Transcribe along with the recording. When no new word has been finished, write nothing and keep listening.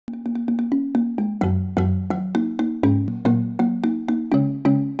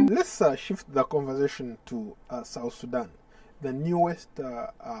let's shift the conversation to South Sudan, the newest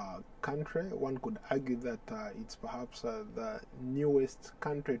country. One could argue that it's perhaps the newest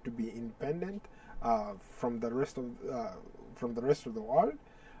country to be independent from the rest of the world.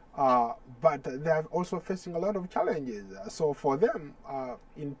 But they are also facing a lot of challenges. So for them,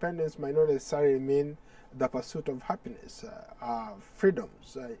 independence might not necessarily mean the pursuit of happiness,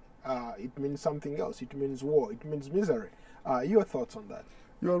 freedoms. It means something else. It means war. It means misery. Your thoughts on that?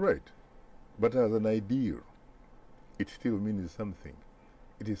 You are right. But as an ideal, it still means something.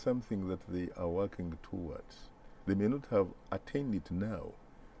 It is something that they are working towards. They may not have attained it now.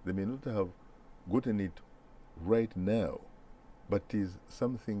 They may not have gotten it right now, but it is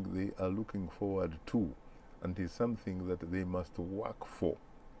something they are looking forward to, and it is something that they must work for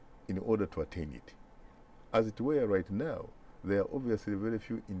in order to attain it. As it were right now, there are obviously very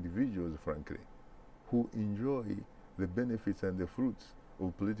few individuals, frankly, who enjoy the benefits and the fruits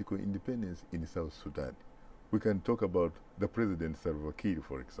of political independence in South Sudan. We can talk about the President Salva Kiir,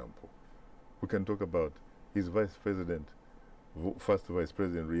 for example. We can talk about his Vice President, first Vice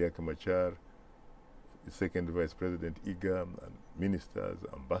President Riek Machar, second Vice President Igam, and ministers,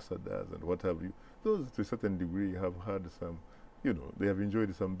 ambassadors, and what have you. Those, to a certain degree, have had some, they have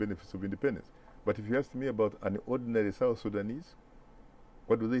enjoyed some benefits of independence. But if you ask me about an ordinary South Sudanese,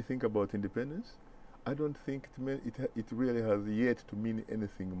 what do they think about independence? I don't think it really has yet to mean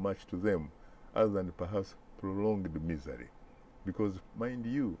anything much to them, other than perhaps prolonged misery. Because, mind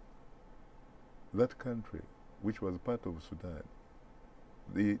you, that country, which was part of Sudan,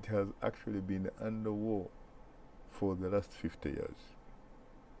 it has actually been under war for the last 50 years.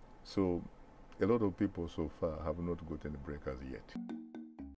 So, a lot of people so far have not gotten a break as yet.